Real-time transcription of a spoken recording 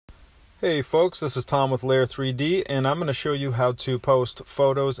Hey folks, this is Tom with Layer 3D, and I'm going to show you how to post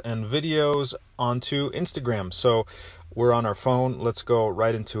photos and videos onto Instagram. So we're on our phone. Let's go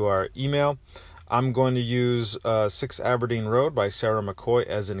right into our email. I'm going to use 6 Aberdeen Road by Sarah McCoy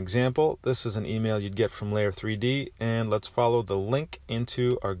as an example. This is an email you'd get from Layer 3D, and let's follow the link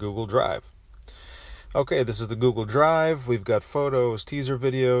into our Google Drive. Okay, this is the Google Drive. We've got photos, teaser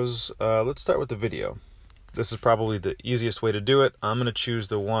videos. Let's start with the video. This is probably the easiest way to do it. I'm going to choose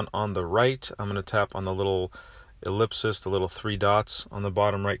the one on the right. I'm going to tap on the little ellipsis, the little 3 dots on the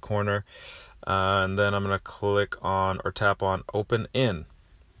bottom right corner. And then I'm going to click on or tap on Open In.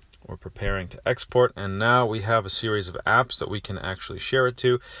 We're preparing to export, and now we have a series of apps that we can actually share it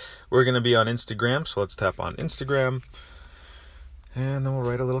to. We're going to be on Instagram, so let's tap on Instagram. And then we'll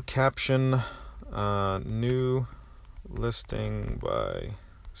write a little caption. New listing by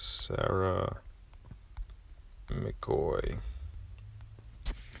Sarah McCoy.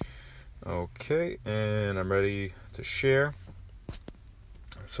 Okay, and I'm ready to share.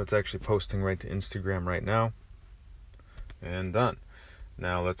 So it's actually posting right to Instagram right now. And done.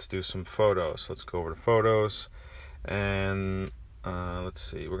 Now let's do some photos. Let's go over to photos. And let's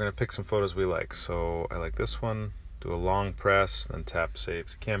see. We're going to pick some photos we like. So I like this one. Do a long press, then tap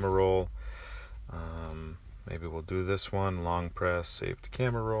save to camera roll. Maybe we'll do this one. Long press, save to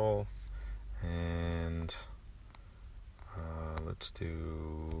camera roll. And let's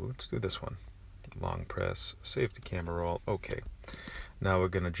do this one. Long press, save to camera roll. Okay. Now we're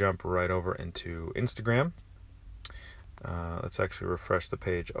going to jump right over into Instagram. Let's actually refresh the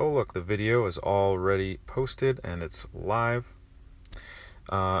page. Oh, look, the video is already posted and it's live.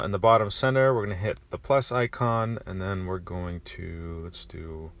 In the bottom center, we're going to hit the plus icon, and then we're going to, let's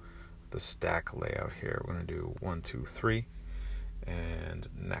do the stack layout here. We're going to do 1, 2, 3, and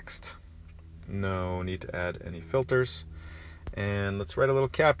next. No need to add any filters. And let's write a little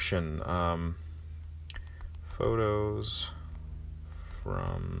caption. Photos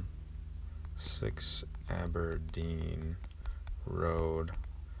from 6 Aberdeen Road.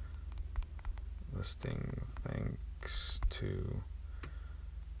 Listing thanks to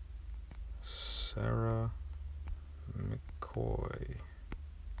Sarah McCoy.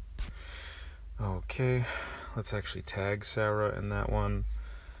 Okay, let's actually tag Sarah in that one.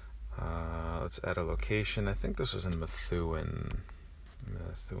 Let's add a location. I think this was in Methuen,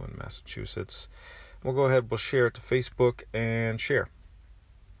 Massachusetts. We'll go ahead, we'll share it to Facebook and share.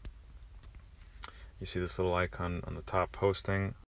 You see this little icon on the top, posting.